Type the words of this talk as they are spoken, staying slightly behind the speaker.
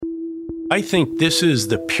I think this is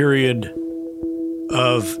the period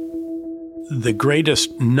of the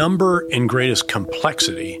greatest number and greatest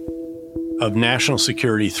complexity of national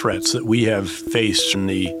security threats that we have faced in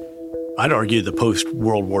the, I'd argue, the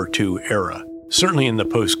post-World War II era, certainly in the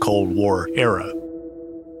post-Cold War era.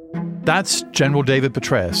 That's General David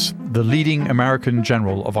Petraeus, the leading American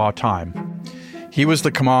general of our time. He was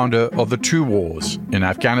the commander of the two wars in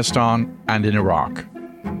Afghanistan and in Iraq.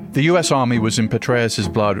 The U.S. Army was in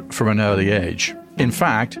Petraeus' blood from an early age. In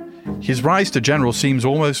fact, his rise to general seems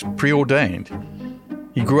almost preordained.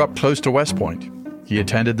 He grew up close to West Point. He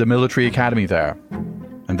attended the military academy there.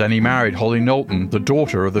 And then he married Holly Knowlton, the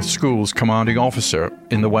daughter of the school's commanding officer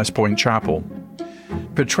in the West Point chapel.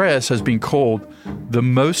 Petraeus has been called the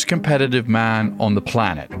most competitive man on the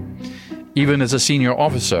planet. Even as a senior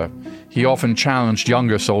officer, he often challenged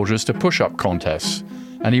younger soldiers to push-up contests,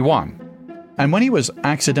 and he won. And when he was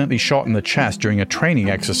accidentally shot in the chest during a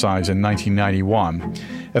training exercise in 1991,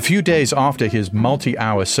 a few days after his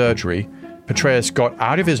multi-hour surgery, Petraeus got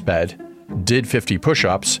out of his bed, did 50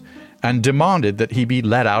 push-ups, and demanded that he be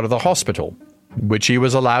let out of the hospital, which he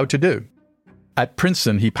was allowed to do. At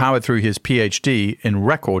Princeton, he powered through his PhD in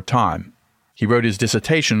record time. He wrote his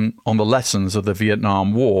dissertation on the lessons of the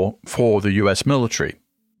Vietnam War for the U.S. military.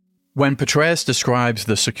 When Petraeus describes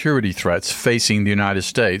the security threats facing the United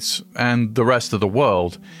States and the rest of the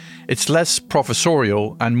world, it's less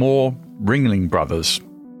professorial and more Ringling Brothers.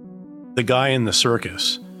 The guy in the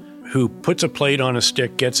circus who puts a plate on a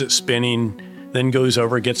stick, gets it spinning, then goes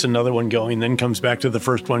over, gets another one going, then comes back to the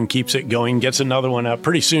first one, keeps it going, gets another one out.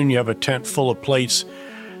 Pretty soon you have a tent full of plates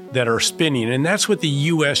that are spinning. And that's what the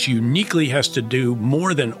U.S. uniquely has to do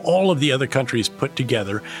more than all of the other countries put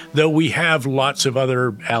together, though we have lots of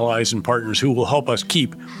other allies and partners who will help us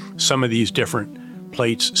keep some of these different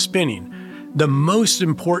plates spinning. The most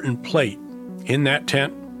important plate in that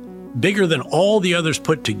tent, bigger than all the others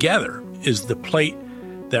put together, is the plate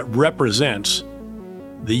that represents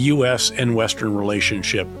the U.S. and Western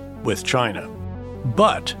relationship with China.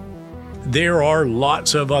 But there are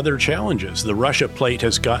lots of other challenges. The Russia plate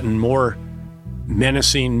has gotten more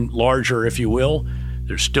menacing, larger, if you will.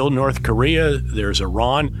 There's still North Korea. There's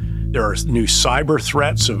Iran. There are new cyber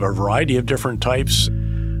threats of a variety of different types.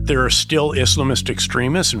 There are still Islamist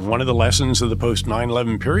extremists, and one of the lessons of the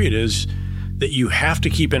post-9/11 period is that you have to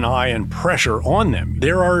keep an eye and pressure on them.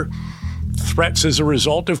 There are threats as a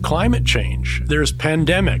result of climate change. There's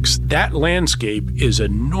pandemics. That landscape is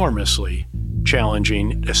enormously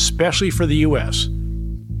challenging, especially for the U.S.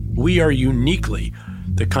 We are uniquely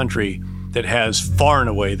the country that has far and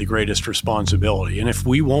away the greatest responsibility. And if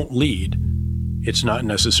we won't lead, it's not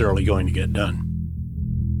necessarily going to get done.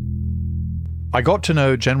 I got to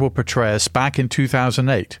know General Petraeus back in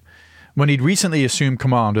 2008, when he'd recently assumed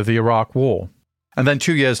command of the Iraq War. And then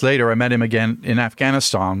 2 years later, I met him again in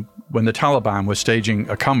Afghanistan when the Taliban was staging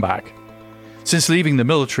a comeback. Since leaving the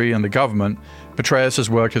military and the government, Petraeus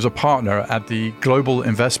has worked as a partner at the global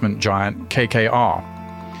investment giant KKR.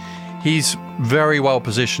 He's very well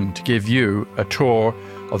positioned to give you a tour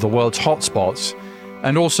of the world's hotspots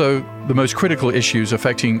and also the most critical issues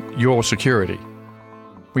affecting your security.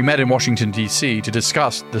 We met in Washington, D.C. to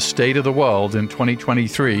discuss the state of the world in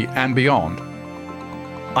 2023 and beyond.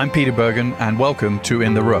 I'm Peter Bergen, and welcome to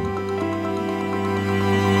In the Room.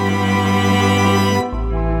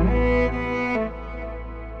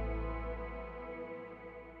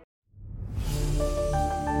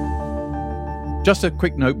 Just a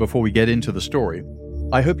quick note before we get into the story.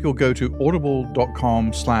 I hope you'll go to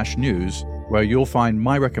audible.com/news, where you'll find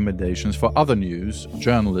my recommendations for other news,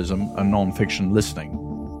 journalism, and non-fiction listening.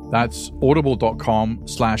 That's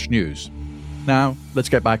audible.com/news. Now, let's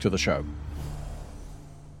get back to the show.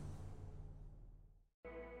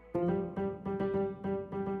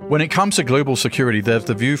 When it comes to global security, there's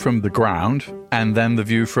the view from the ground and then the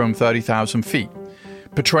view from 30,000 feet.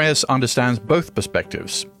 Petraeus understands both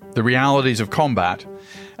perspectives, the realities of combat,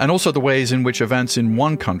 and also the ways in which events in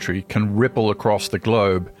one country can ripple across the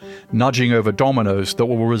globe, nudging over dominoes that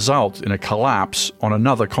will result in a collapse on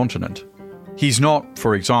another continent. He's not,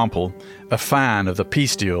 for example, a fan of the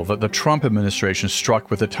peace deal that the Trump administration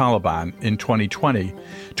struck with the Taliban in 2020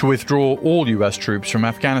 to withdraw all U.S. troops from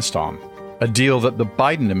Afghanistan, a deal that the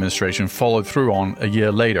Biden administration followed through on a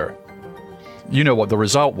year later. You know what the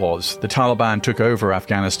result was. The Taliban took over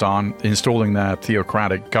Afghanistan, installing their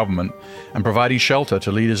theocratic government and providing shelter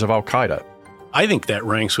to leaders of al-Qaeda. I think that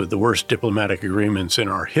ranks with the worst diplomatic agreements in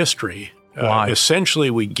our history. Why? Essentially,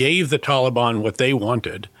 we gave the Taliban what they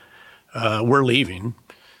wanted. We're leaving.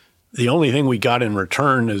 The only thing we got in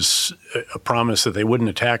return is a promise that they wouldn't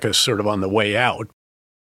attack us sort of on the way out.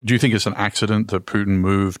 Do you think it's an accident that Putin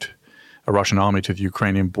moved a Russian army to the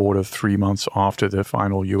Ukrainian border 3 months after the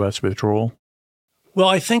final U.S. withdrawal? Well,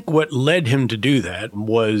 I think what led him to do that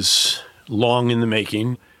was long in the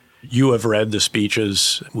making. You have read the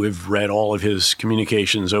speeches. We've read all of his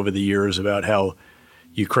communications over the years about how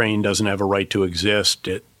Ukraine doesn't have a right to exist.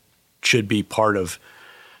 It should be part of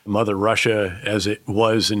Mother Russia as it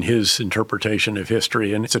was in his interpretation of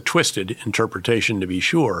history. And it's a twisted interpretation, to be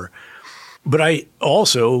sure. But I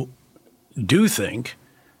also do think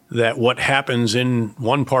that what happens in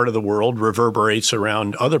one part of the world reverberates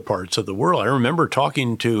around other parts of the world. I remember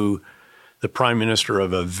talking to the prime minister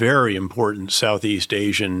of a very important Southeast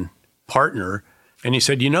Asian partner, and he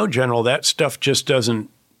said, General, that stuff just doesn't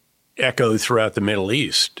echo throughout the Middle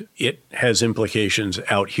East. It has implications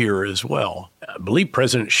out here as well. I believe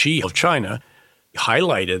President Xi of China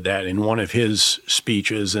highlighted that in one of his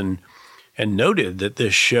speeches and noted that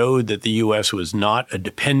this showed that the U.S. was not a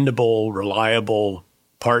dependable, reliable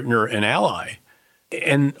partner and ally.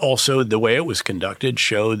 And also the way it was conducted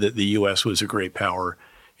showed that the U.S. was a great power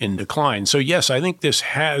in decline. So yes, I think this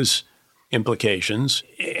has implications.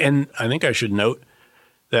 And I think I should note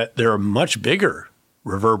that there are much bigger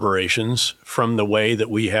reverberations from the way that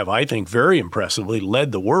we have, I think, very impressively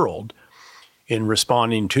led the world in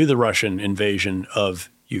responding to the Russian invasion of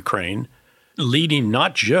Ukraine, leading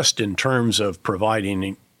not just in terms of providing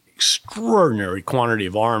an extraordinary quantity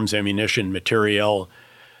of arms, ammunition, materiel,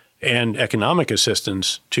 and economic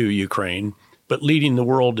assistance to Ukraine, but leading the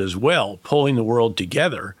world as well, pulling the world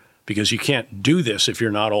together, because you can't do this if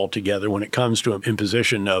you're not all together when it comes to an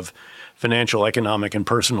imposition of financial, economic, and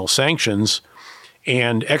personal sanctions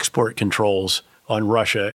and export controls on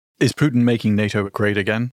Russia. Is Putin making NATO great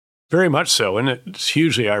again? Very much so, and it's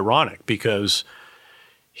hugely ironic because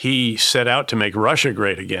he set out to make Russia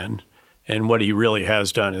great again, and what he really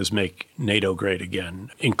has done is make NATO great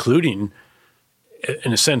again, including,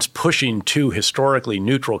 in a sense, pushing two historically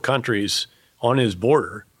neutral countries on his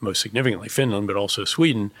border, most significantly Finland, but also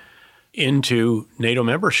Sweden, into NATO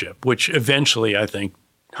membership, which eventually I think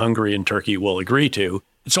Hungary and Turkey will agree to.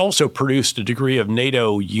 It's also produced a degree of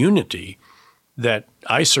NATO unity that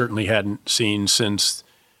I certainly hadn't seen since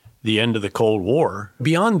the end of the Cold War.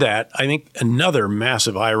 Beyond that, I think another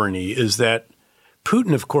massive irony is that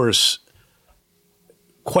Putin, of course,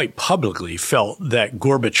 quite publicly felt that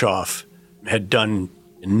Gorbachev had done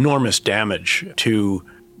enormous damage to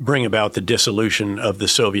bring about the dissolution of the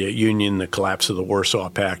Soviet Union, the collapse of the Warsaw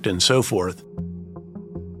Pact, and so forth.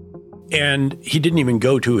 And he didn't even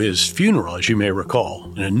go to his funeral, as you may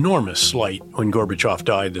recall, an enormous slight when Gorbachev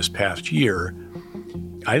died this past year.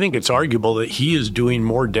 I think it's arguable that he is doing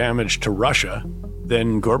more damage to Russia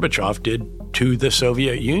than Gorbachev did to the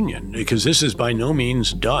Soviet Union, because this is by no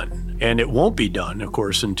means done. And it won't be done, of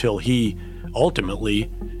course, until he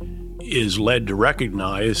ultimately is led to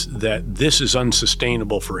recognize that this is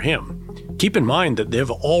unsustainable for him. Keep in mind that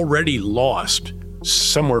they've already lost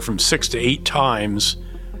somewhere from 6 to 8 times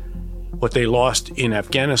what they lost in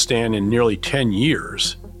Afghanistan in nearly 10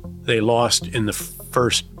 years. They lost in the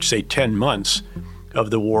first, say, 10 months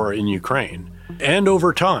of the war in Ukraine. And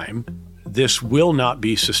over time, this will not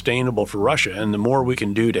be sustainable for Russia. And the more we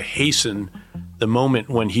can do to hasten the moment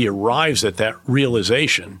when he arrives at that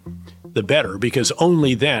realization, the better, because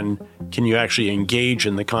only then can you actually engage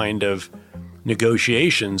in the kind of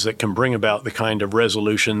negotiations that can bring about the kind of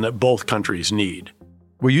resolution that both countries need.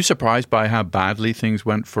 Were you surprised by how badly things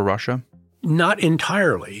went for Russia? Not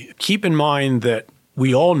entirely. Keep in mind that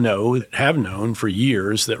we all know, have known for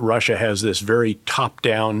years, that Russia has this very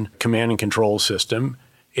top-down command and control system.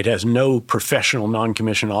 It has no professional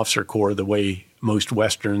non-commissioned officer corps the way most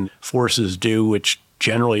Western forces do, which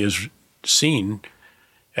generally is seen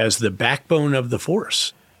as the backbone of the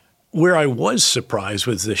force. Where I was surprised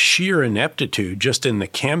was the sheer ineptitude just in the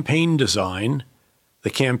campaign design, the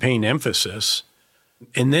campaign emphasis,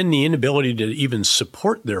 and then the inability to even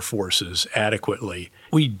support their forces adequately.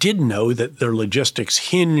 We did know that their logistics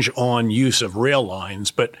hinge on use of rail lines,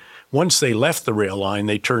 but once they left the rail line,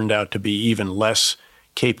 they turned out to be even less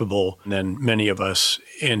capable than many of us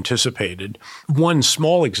anticipated. One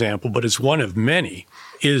small example, but it's one of many,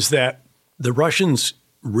 is that the Russians'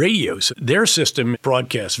 radios, their system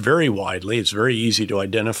broadcasts very widely. It's very easy to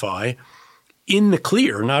identify in the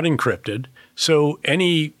clear, not encrypted. So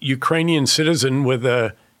any Ukrainian citizen with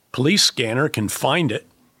a police scanner can find it,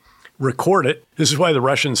 record it. This is why the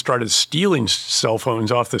Russians started stealing cell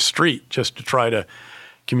phones off the street just to try to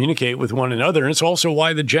communicate with one another. And it's also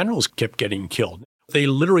why the generals kept getting killed. They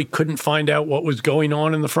literally couldn't find out what was going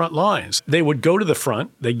on in the front lines. They would go to the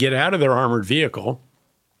front, they'd get out of their armored vehicle,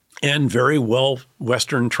 and very well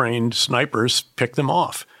Western-trained snipers pick them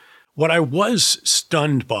off. What I was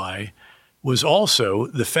stunned by was also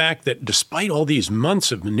the fact that despite all these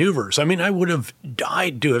months of maneuvers, I mean, I would have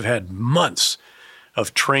died to have had months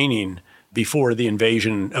of training before the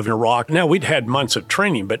invasion of Iraq. Now, we'd had months of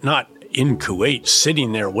training, but not in Kuwait,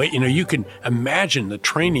 sitting there waiting. You can imagine the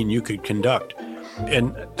training you could conduct.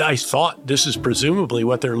 And I thought this is presumably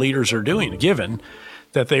what their leaders are doing, given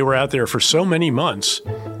that they were out there for so many months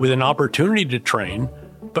with an opportunity to train,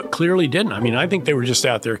 but clearly didn't. I mean, I think they were just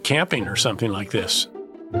out there camping or something like this.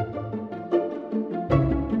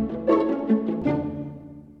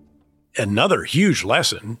 Another huge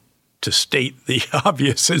lesson, to state the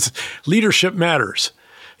obvious, is leadership matters.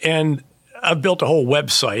 And I've built a whole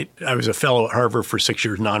website. I was a fellow at Harvard for 6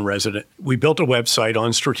 years, non-resident. We built a website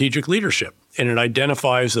on strategic leadership, and it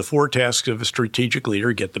identifies the 4 tasks of a strategic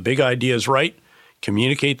leader: get the big ideas right,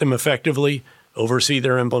 communicate them effectively, oversee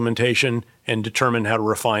their implementation, and determine how to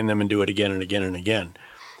refine them and do it again and again and again.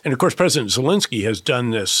 And of course, President Zelensky has done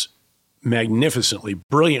this magnificently,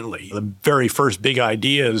 brilliantly. The very first big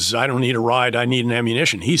idea is, I don't need a ride, I need an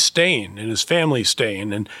ammunition. He's staying, and his family's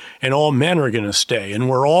staying, and all men are going to stay. And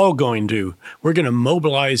we're going to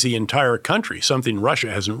mobilize the entire country, something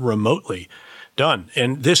Russia hasn't remotely done.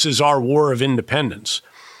 And this is our war of independence.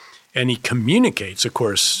 And he communicates, of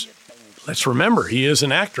course. Let's remember, he is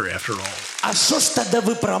an actor after all.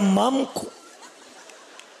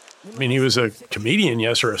 I mean, he was a comedian,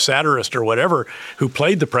 yes, or a satirist or whatever, who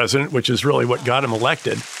played the president, which is really what got him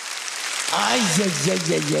elected.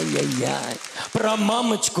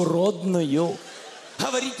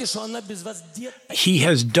 He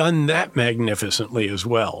has done that magnificently as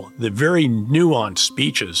well. The very nuanced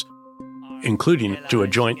speeches, including to a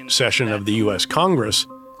joint session of the U.S. Congress.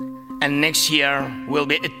 And next year will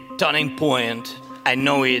be a turning point. I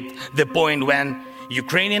know it, the point when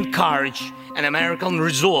Ukrainian courage and American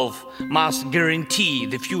resolve must guarantee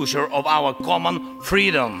the future of our common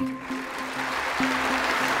freedom.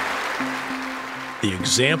 The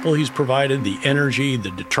example he's provided, the energy,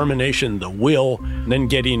 the determination, the will, and then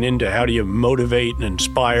getting into how do you motivate and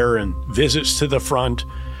inspire, and visits to the front.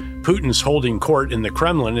 Putin's holding court in the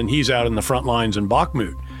Kremlin, and he's out in the front lines in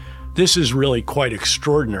Bakhmut. This is really quite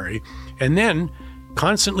extraordinary. And then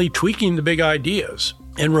constantly tweaking the big ideas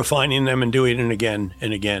and refining them and doing it again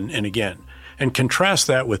and again and again. And contrast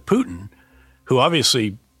that with Putin, who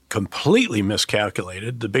obviously completely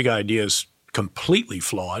miscalculated. The big idea is completely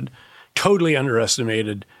flawed, totally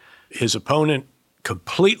underestimated his opponent,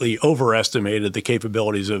 completely overestimated the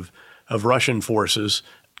capabilities of Russian forces,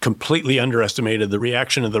 completely underestimated the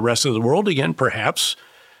reaction of the rest of the world, again, perhaps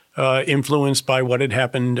influenced by what had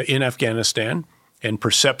happened in Afghanistan and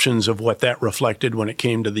perceptions of what that reflected when it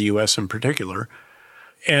came to the U.S. in particular.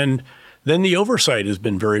 And then the oversight has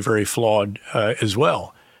been very, very flawed as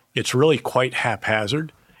well. It's really quite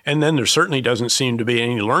haphazard. And then there certainly doesn't seem to be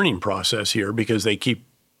any learning process here, because they keep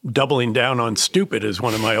doubling down on stupid, as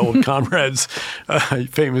one of my old comrades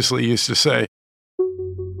famously used to say.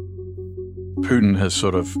 Putin has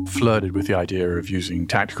sort of flirted with the idea of using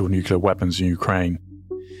tactical nuclear weapons in Ukraine.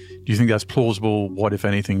 Do you think that's plausible? What, if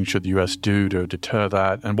anything, should the U.S. do to deter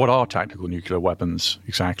that? And what are tactical nuclear weapons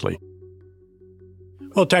exactly?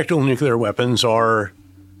 Well, tactical nuclear weapons are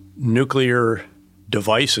nuclear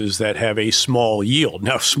devices that have a small yield.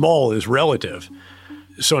 Now, small is relative.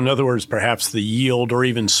 So in other words, perhaps the yield, or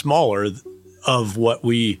even smaller, of what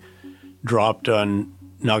we dropped on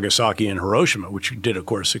Nagasaki and Hiroshima, which did, of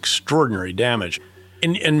course, extraordinary damage,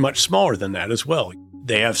 and much smaller than that as well.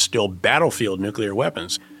 They have still battlefield nuclear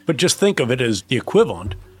weapons. But just think of it as the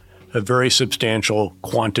equivalent of very substantial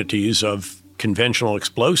quantities of conventional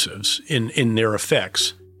explosives in their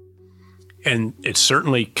effects. And it's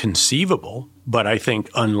certainly conceivable, but I think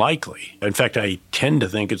unlikely. In fact, I tend to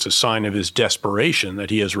think it's a sign of his desperation that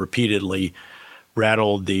he has repeatedly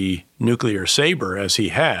rattled the nuclear saber as he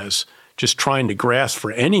has, just trying to grasp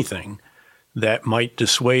for anything that might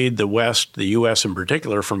dissuade the West, the U.S. in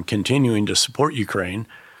particular, from continuing to support Ukraine,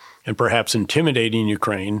 and perhaps intimidating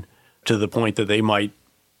Ukraine to the point that they might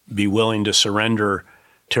be willing to surrender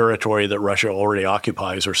territory that Russia already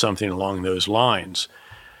occupies or something along those lines.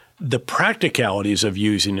 The practicalities of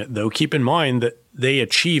using it, though, keep in mind that they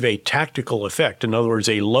achieve a tactical effect, in other words,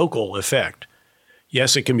 a local effect.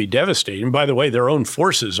 Yes, it can be devastating. By the way, their own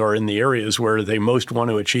forces are in the areas where they most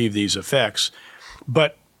want to achieve these effects.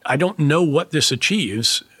 But I don't know what this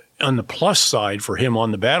achieves on the plus side for him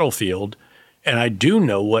on the battlefield, and I do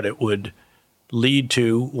know what it would lead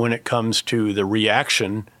to when it comes to the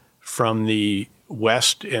reaction from the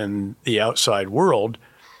West and the outside world,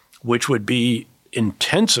 which would be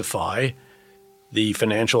intensify the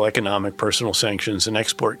financial, economic, personal sanctions and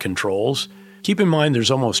export controls. Keep in mind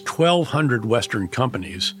there's almost 1,200 Western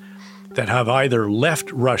companies that have either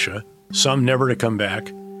left Russia, some never to come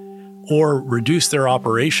back, or reduced their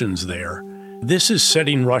operations there. This is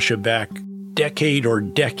setting Russia back decade or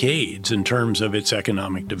decades in terms of its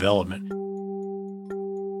economic development.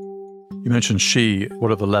 You mentioned Xi.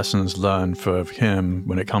 What are the lessons learned for him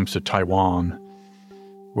when it comes to Taiwan,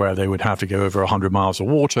 where they would have to go over 100 miles of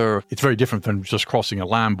water? It's very different than just crossing a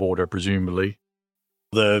land border, presumably.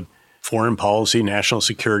 The foreign policy, national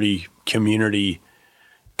security community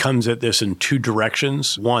comes at this in two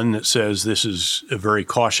directions. One that says this is a very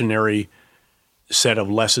cautionary set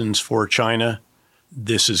of lessons for China.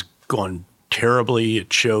 This has gone terribly.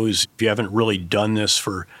 It shows if you haven't really done this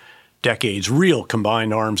for decades, real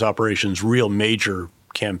combined arms operations, real major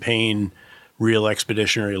campaign, real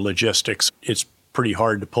expeditionary logistics, it's pretty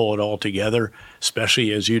hard to pull it all together,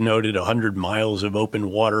 especially, as you noted, 100 miles of open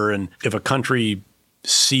water. And if a country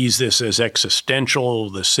sees this as existential,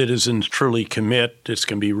 the citizens truly commit, it's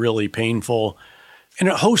going to be really painful. And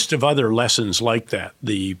a host of other lessons like that,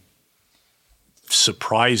 the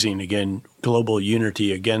surprising, again, global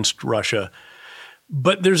unity against Russia.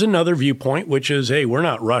 But there's another viewpoint, which is, hey, we're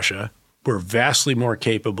not Russia. We're vastly more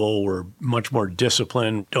capable. We're much more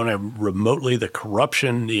disciplined, don't have remotely the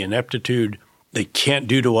corruption, the ineptitude. They can't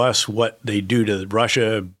do to us what they do to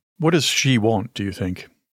Russia. What does Xi want, do you think?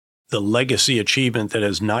 The legacy achievement that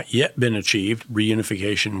has not yet been achieved,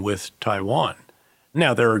 reunification with Taiwan.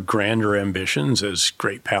 Now, there are grander ambitions, as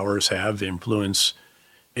great powers have, influence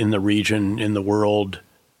in the region, in the world,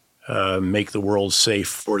 make the world safe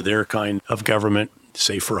for their kind of government,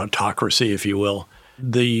 safe for autocracy, if you will.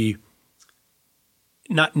 The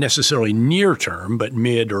not necessarily near term, but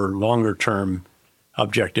mid or longer term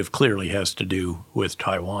objective clearly has to do with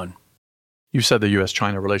Taiwan. You said the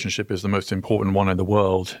U.S.-China relationship is the most important one in the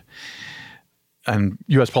world. And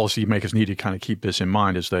U.S. policymakers need to kind of keep this in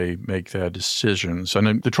mind as they make their decisions.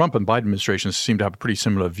 And the Trump and Biden administrations seem to have a pretty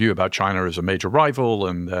similar view about China as a major rival,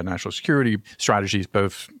 and their national security strategies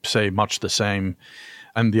both say much the same.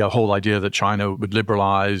 And the whole idea that China would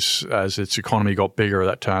liberalize as its economy got bigger,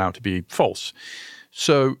 that turned out to be false.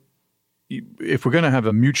 So if we're going to have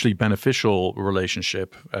a mutually beneficial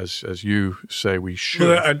relationship, as you say we should.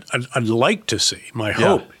 Well, I'd like to see. My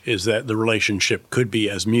hope is that the relationship could be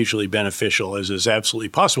as mutually beneficial as is absolutely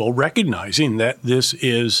possible, recognizing that this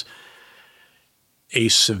is a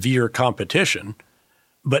severe competition,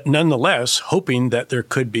 but nonetheless hoping that there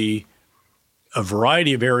could be a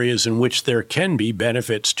variety of areas in which there can be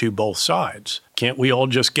benefits to both sides. Can't we all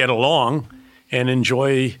just get along and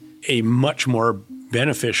enjoy a much more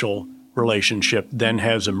beneficial relationship than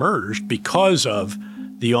has emerged because of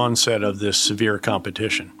the onset of this severe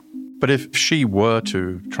competition? But if Xi were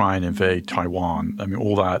to try and invade Taiwan, I mean,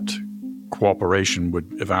 all that cooperation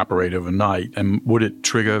would evaporate overnight. And would it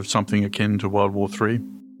trigger something akin to World War III?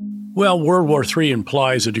 Well, World War III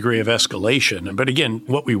implies a degree of escalation. But again,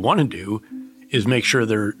 what we want to do is make sure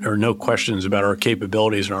there are no questions about our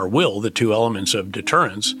capabilities and our will, the two elements of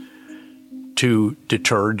deterrence, to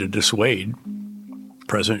deter, to dissuade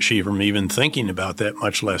President Xi from even thinking about that,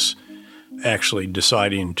 much less actually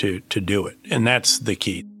deciding to do it. And that's the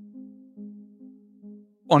key.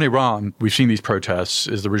 On Iran, we've seen these protests.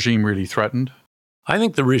 Is the regime really threatened? I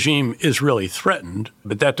think the regime is really threatened,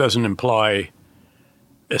 but that doesn't imply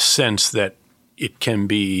a sense that it can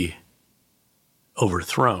be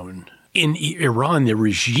overthrown. In Iran, the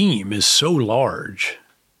regime is so large.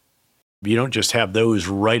 You don't just have those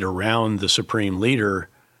right around the supreme leader.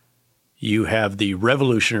 You have the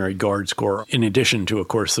Revolutionary Guards Corps, in addition to, of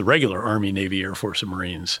course, the regular Army, Navy, Air Force, and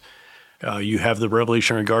Marines. You have the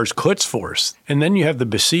Revolutionary Guards Quds Force. And then you have the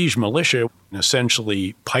besieged militia,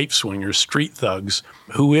 essentially pipe swingers, street thugs,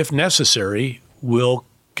 who, if necessary, will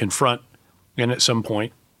confront and at some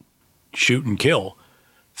point shoot and kill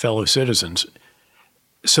fellow citizens.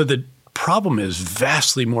 So the problem is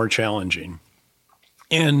vastly more challenging.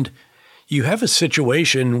 And you have a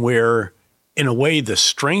situation where, in a way, the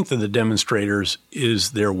strength of the demonstrators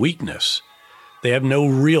is their weakness. They have no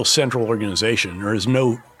real central organization. There is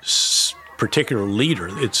no particular leader.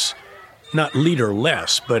 It's not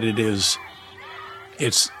leaderless, but it's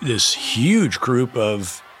this huge group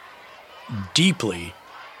of deeply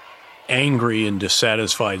angry and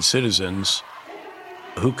dissatisfied citizens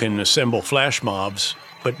who can assemble flash mobs,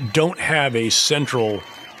 but don't have a central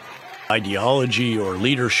ideology or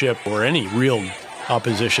leadership or any real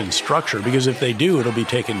opposition structure, because if they do, it'll be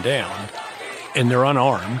taken down. And they're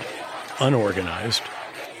unarmed, unorganized,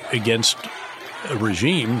 against a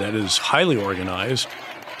regime that is highly organized,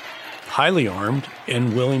 highly armed,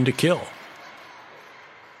 and willing to kill.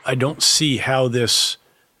 I don't see how this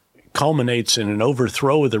culminates in an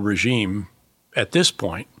overthrow of the regime at this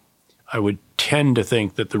point. I would tend to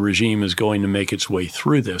think that the regime is going to make its way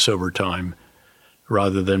through this over time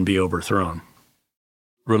rather than be overthrown.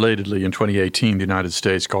 Relatedly, in 2018, the United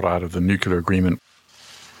States got out of the nuclear agreement.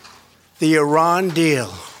 The Iran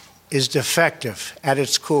deal is defective at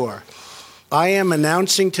its core. I am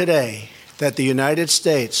announcing today that the United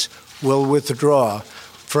States will withdraw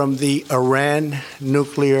from the Iran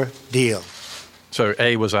nuclear deal. So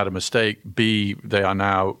A, was that a mistake? B, they are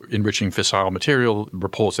now enriching fissile material.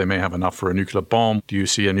 Reports they may have enough for a nuclear bomb. Do you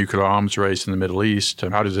see a nuclear arms race in the Middle East?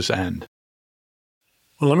 How does this end?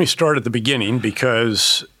 Well, let me start at the beginning,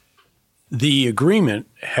 because the agreement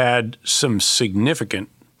had some significant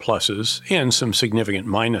pluses and some significant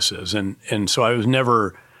minuses. And so I was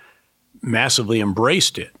never massively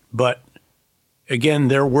embraced it. But again,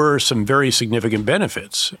 there were some very significant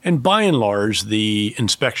benefits. And by and large, the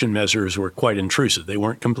inspection measures were quite intrusive. They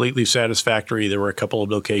weren't completely satisfactory. There were a couple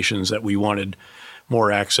of locations that we wanted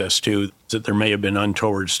more access to, that there may have been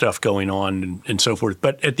untoward stuff going on and so forth.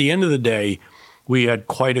 But at the end of the day, we had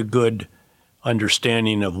quite a good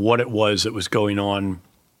understanding of what it was that was going on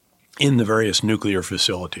in the various nuclear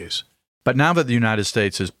facilities. But now that the United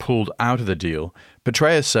States has pulled out of the deal,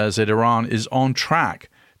 Petraeus says that Iran is on track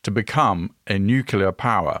to become a nuclear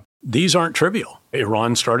power. These aren't trivial.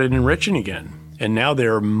 Iran started enriching again, and now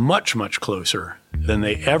they're much, much closer than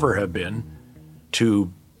they ever have been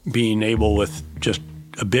to being able, with just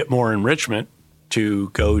a bit more enrichment, to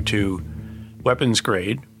go to weapons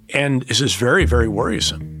grade. And this is very, very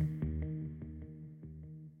worrisome.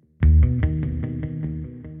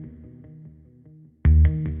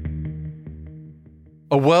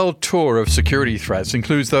 A world tour of security threats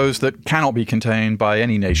includes those that cannot be contained by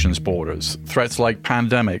any nation's borders, threats like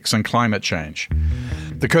pandemics and climate change.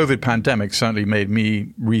 The COVID pandemic certainly made me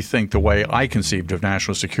rethink the way I conceived of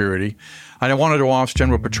national security, and I wanted to ask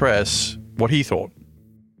General Petraeus what he thought.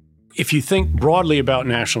 If you think broadly about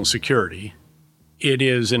national security, it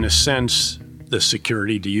is, in a sense, the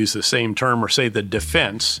security, to use the same term, or say the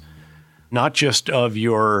defense, not just of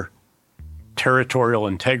your territorial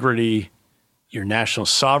integrity, your national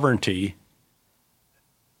sovereignty,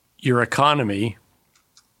 your economy,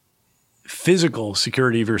 physical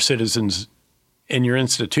security of your citizens and your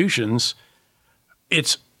institutions.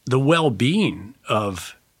 It's the well-being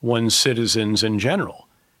of one's citizens in general.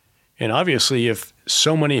 And obviously, if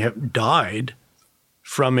so many have died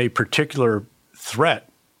from a particular threat,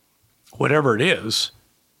 whatever it is,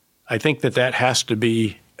 I think that has to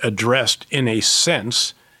be addressed in a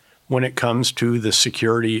sense when it comes to the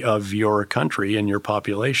security of your country and your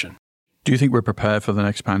population. Do you think we're prepared for the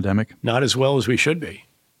next pandemic? Not as well as we should be.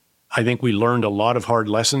 I think we learned a lot of hard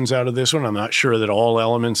lessons out of this one. I'm not sure that all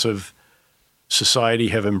elements of society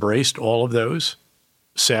have embraced all of those.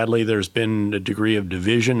 Sadly, there's been a degree of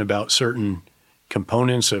division about certain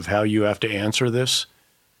components of how you have to answer this.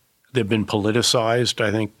 They've been politicized,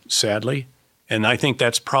 I think, sadly. And I think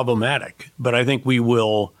that's problematic. But I think we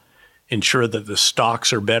will ensure that the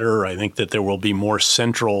stocks are better. I think that there will be more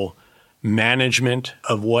central management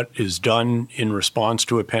of what is done in response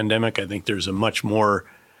to a pandemic. I think there's a much more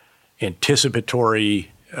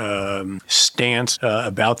anticipatory stance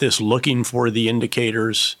about this, looking for the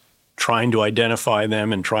indicators, trying to identify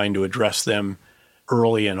them and trying to address them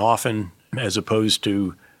early and often, as opposed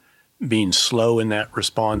to being slow in that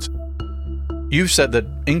response. You've said that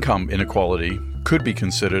income inequality could be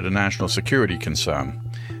considered a national security concern.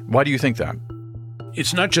 Why do you think that?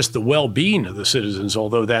 It's not just the well-being of the citizens,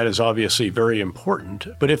 although that is obviously very important,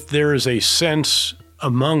 but if there is a sense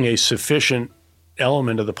among a sufficient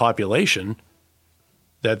element of the population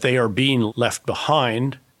that they are being left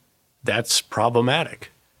behind, that's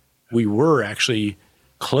problematic. We were actually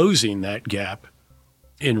closing that gap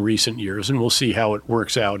in recent years, and we'll see how it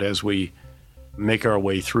works out as we make our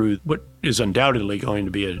way through what is undoubtedly going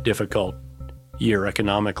to be a difficult year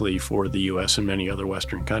economically for the U.S. and many other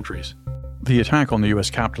Western countries. The attack on the U.S.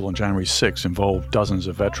 Capitol on January 6 involved dozens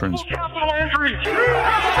of veterans.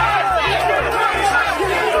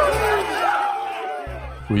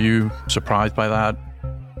 Were you surprised by that?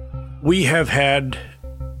 We have had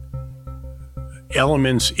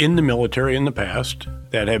elements in the military in the past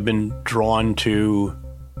that have been drawn to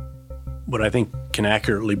what I think can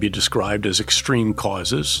accurately be described as extreme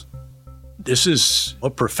causes. This is a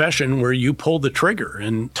profession where you pull the trigger,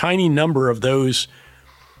 and a tiny number of those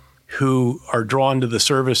who are drawn to the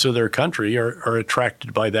service of their country are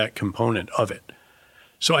attracted by that component of it.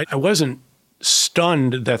 So I wasn't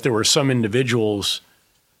stunned that there were some individuals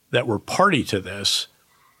that were party to this,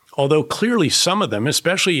 although clearly some of them,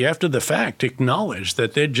 especially after the fact, acknowledged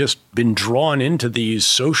that they'd just been drawn into these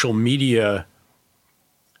social media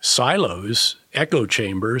silos, echo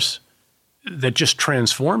chambers, that just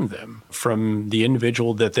transformed them from the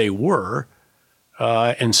individual that they were.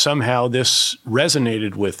 And somehow this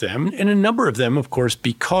resonated with them. And a number of them, of course,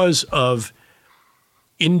 because of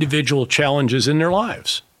individual challenges in their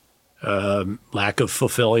lives. Lack of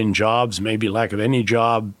fulfilling jobs, maybe lack of any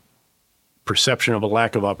job, perception of a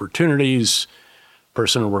lack of opportunities,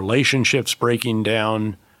 personal relationships breaking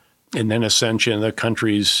down, and then ascension of the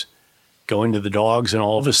countries going to the dogs. And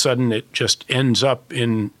all of a sudden it just ends up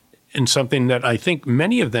in something that I think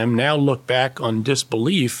many of them now look back on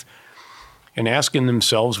disbelief and asking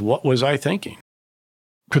themselves, what was I thinking?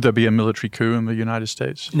 Could there be a military coup in the United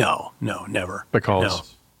States? No, never. Because? No.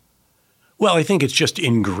 Well, I think it's just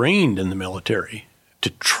ingrained in the military to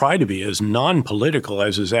try to be as non-political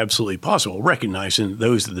as is absolutely possible, recognizing that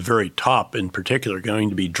those at the very top in particular are going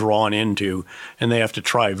to be drawn into, and they have to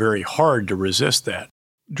try very hard to resist that.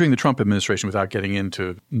 During the Trump administration, without getting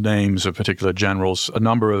into names of particular generals, a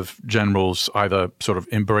number of generals either sort of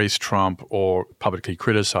embraced Trump or publicly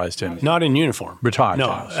criticized him. Not in uniform. Retired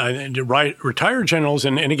generals. Retired generals,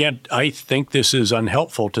 and again, I think this is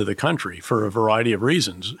unhelpful to the country for a variety of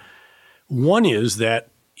reasons. One is that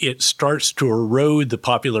it starts to erode the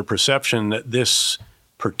popular perception that this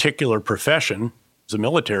particular profession, the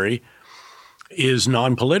military, is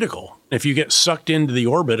non-political. If you get sucked into the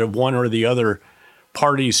orbit of one or the other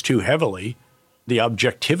parties too heavily, the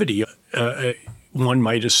objectivity, one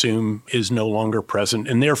might assume, is no longer present,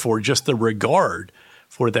 and therefore just the regard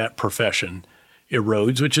for that profession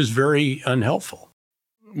erodes, which is very unhelpful.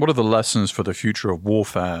 What are the lessons for the future of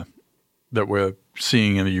warfare that we're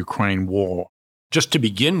seeing in the Ukraine war? Just to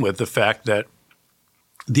begin with, the fact that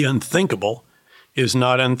the unthinkable is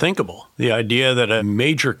not unthinkable. The idea that a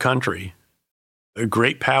major country, a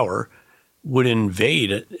great power, would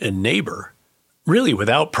invade a neighbor really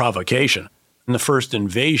without provocation. And the first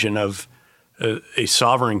invasion of a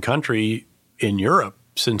sovereign country in Europe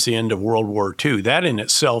since the end of World War II, that in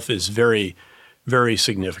itself is very, very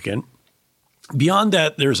significant. Beyond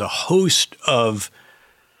that, there's a host of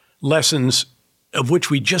lessons of which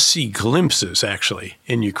we just see glimpses, actually,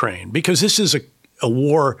 in Ukraine, because this is a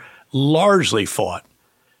war largely fought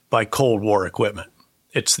by Cold War equipment.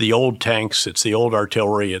 It's the old tanks, it's the old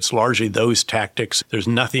artillery, it's largely those tactics. There's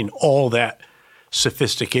nothing all that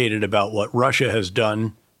sophisticated about what Russia has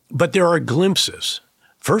done, but there are glimpses.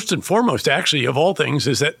 First and foremost, actually, of all things,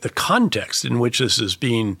 is that the context in which this is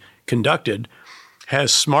being conducted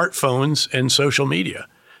has smartphones and social media.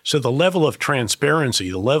 So the level of transparency,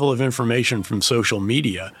 the level of information from social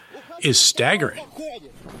media is staggering.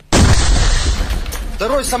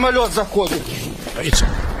 It's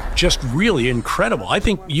just really incredible. I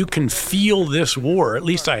think you can feel this war, at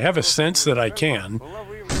least I have a sense that I can,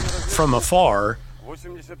 from afar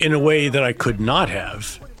in a way that I could not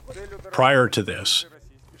have prior to this.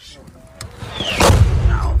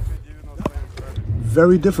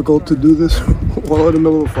 Very difficult to do this while in the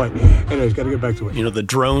middle of a fight. Anyways, got to get back to it. You know, the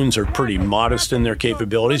drones are pretty modest in their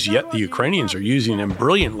capabilities, yet the Ukrainians are using them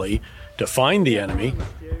brilliantly to find the enemy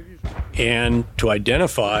and to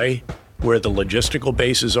identify where the logistical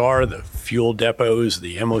bases are, the fuel depots,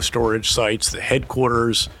 the ammo storage sites, the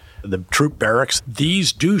headquarters, the troop barracks.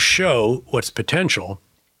 These do show what's potential,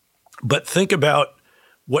 but think about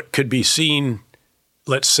what could be seen,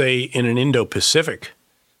 let's say, in an Indo-Pacific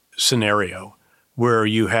scenario, where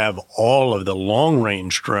you have all of the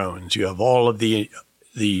long-range drones, you have all of the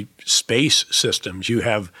space systems, you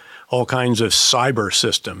have all kinds of cyber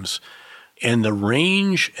systems, and the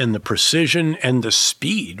range and the precision and the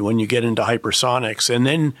speed when you get into hypersonics, and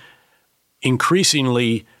then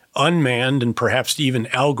increasingly unmanned and perhaps even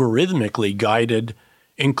algorithmically guided,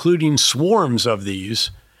 including swarms of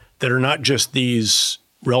these that are not just these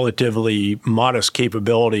relatively modest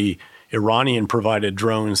capability Iranian-provided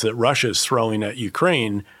drones that Russia's throwing at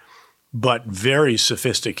Ukraine, but very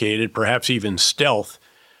sophisticated, perhaps even stealth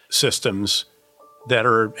systems that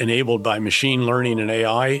are enabled by machine learning and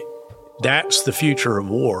AI. That's the future of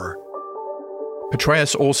war.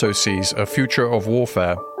 Petraeus also sees a future of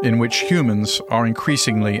warfare in which humans are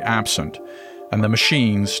increasingly absent and the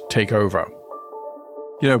machines take over.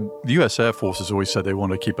 You know, the U.S. Air Force has always said they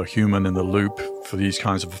want to keep a human in the loop for these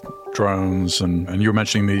kinds of drones. And you were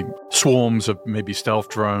mentioning the swarms of maybe stealth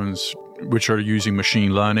drones, which are using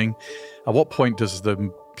machine learning. At what point does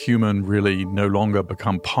the human really no longer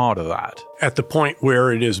become part of that? At the point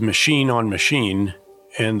where it is machine on machine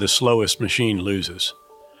and the slowest machine loses.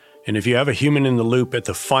 And if you have a human in the loop at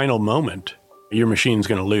the final moment, your machine's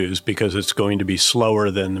going to lose because it's going to be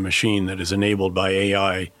slower than the machine that is enabled by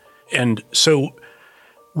AI. And so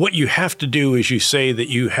what you have to do is you say that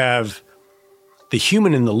you have the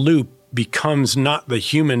human in the loop becomes not the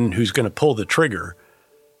human who's going to pull the trigger,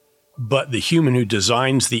 but the human who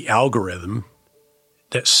designs the algorithm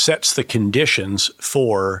that sets the conditions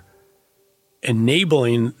for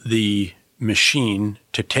enabling the machine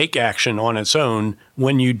to take action on its own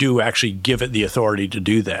when you do actually give it the authority to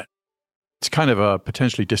do that. It's kind of a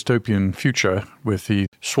potentially dystopian future with the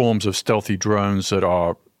swarms of stealthy drones that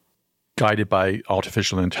are guided by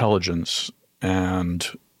artificial intelligence, and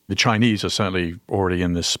the Chinese are certainly already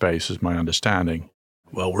in this space, is my understanding.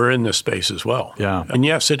 Well, we're in this space as well. Yeah. And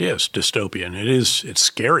yes, it is dystopian. It's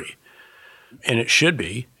scary. And it should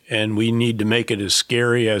be. And we need to make it as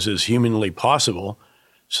scary as is humanly possible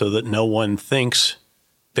so that no one thinks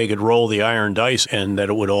they could roll the iron dice and that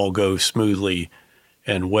it would all go smoothly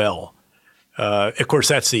and well. Of course,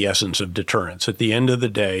 that's the essence of deterrence. At the end of the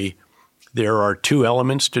day, there are two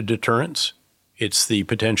elements to deterrence. It's the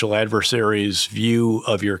potential adversary's view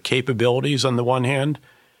of your capabilities on the one hand,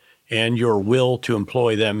 and your will to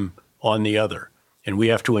employ them on the other. And we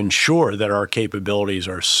have to ensure that our capabilities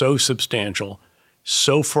are so substantial,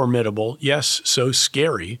 so formidable, yes, so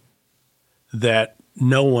scary, that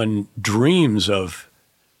no one dreams of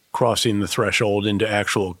crossing the threshold into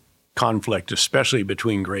actual conflict, especially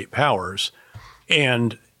between great powers,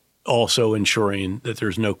 and also ensuring that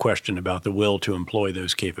there's no question about the will to employ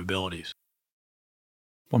those capabilities.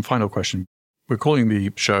 One final question. We're calling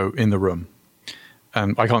the show In the Room.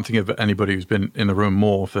 And I can't think of anybody who's been in the room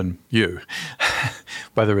more than you,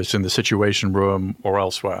 whether it's in the Situation Room or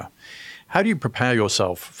elsewhere. How do you prepare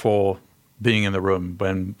yourself for being in the room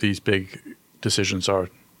when these big decisions are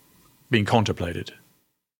being contemplated?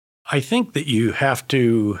 I think that you have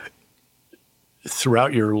to,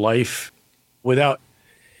 throughout your life, without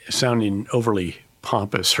sounding overly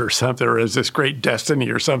pompous or something, or as this great destiny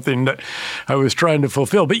or something that I was trying to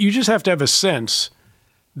fulfill, but you just have to have a sense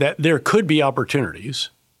that there could be opportunities,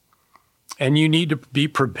 and you need to be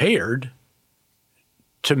prepared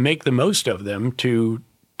to make the most of them, to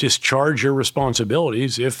discharge your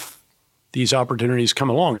responsibilities if these opportunities come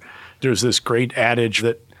along. There's this great adage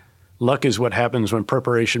that luck is what happens when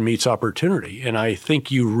preparation meets opportunity, and I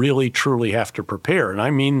think you really, truly have to prepare, and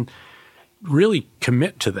I mean really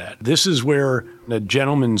commit to that. This is where a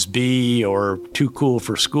gentleman's bee or too cool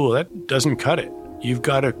for school, that doesn't cut it. You've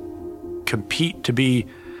got to compete to be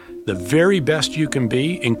the very best you can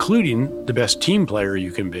be, including the best team player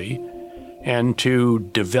you can be, and to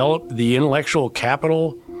develop the intellectual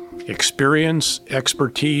capital, experience,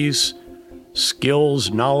 expertise, skills,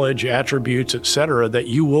 knowledge, attributes, etc., that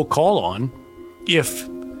you will call on if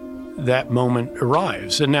that moment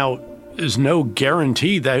arrives. And now, there's no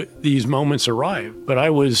guarantee that these moments arrive, but I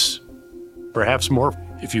was perhaps more,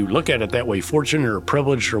 if you look at it that way, fortunate or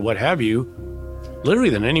privileged or what have you, literally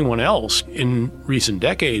than anyone else in recent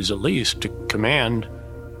decades, at least, to command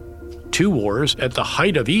two wars at the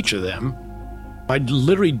height of each of them. I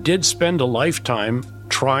literally did spend a lifetime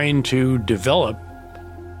trying to develop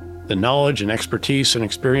the knowledge and expertise and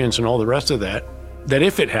experience and all the rest of that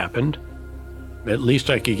if it happened, at least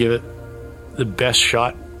I could give it the best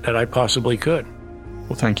shot that I possibly could.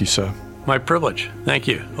 Well, thank you, sir. My privilege. Thank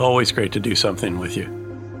you. Always great to do something with you.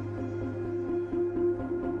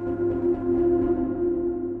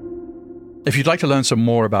 If you'd like to learn some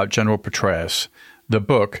more about General Petraeus, the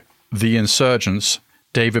book, The Insurgents,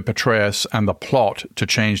 David Petraeus and the Plot to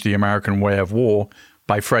Change the American Way of War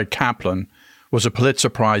by Fred Kaplan, was a Pulitzer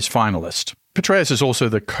Prize finalist. Petraeus is also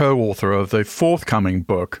the co-author of the forthcoming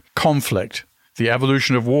book, Conflict, The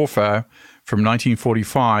Evolution of Warfare from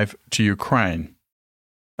 1945 to Ukraine.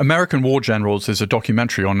 American War Generals is a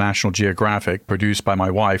documentary on National Geographic produced by my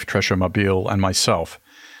wife, Tresha Mobile, and myself,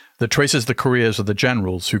 that traces the careers of the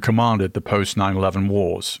generals who commanded the post-9/11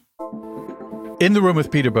 wars. In the Room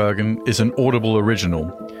with Peter Bergen is an Audible original,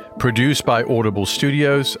 produced by Audible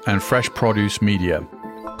Studios and Fresh Produce Media.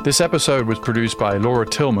 This episode was produced by Laura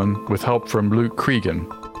Tillman with help from Luke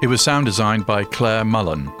Cregan. It was sound designed by Claire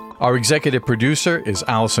Mullen. Our executive producer is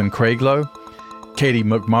Alison Craiglow. Katie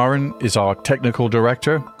McMurrin is our technical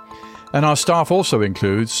director. And our staff also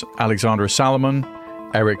includes Alexandra Salomon,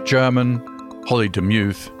 Eric German, Holly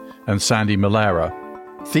DeMuth, and Sandy Malera.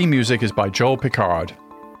 Theme music is by Joel Picard.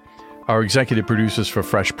 Our executive producers for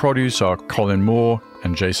Fresh Produce are Colin Moore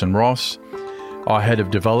and Jason Ross. Our head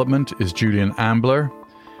of development is Julian Ambler.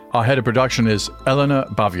 Our head of production is Eleanor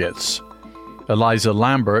Bavietz. Eliza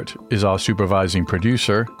Lambert is our supervising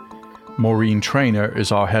producer. Maureen Traynor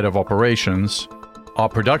is our head of operations. Our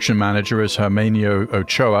production manager is Hermenio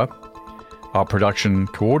Ochoa. Our production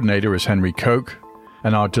coordinator is Henry Koch.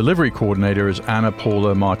 And our delivery coordinator is Anna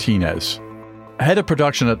Paula Martinez. Head of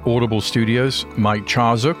production at Audible Studios, Mike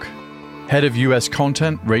Charzuk. Head of US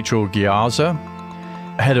Content, Rachel Giaza.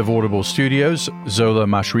 Head of Audible Studios, Zola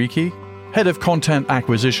Mashriki. Head of Content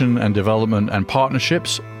Acquisition and Development and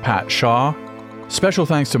Partnerships, Pat Shah. Special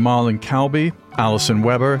thanks to Marlon Calby, Alison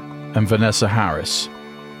Weber, and Vanessa Harris.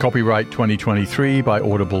 Copyright 2023 by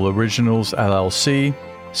Audible Originals, LLC.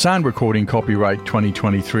 Sound recording copyright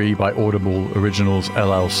 2023 by Audible Originals,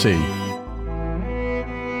 LLC.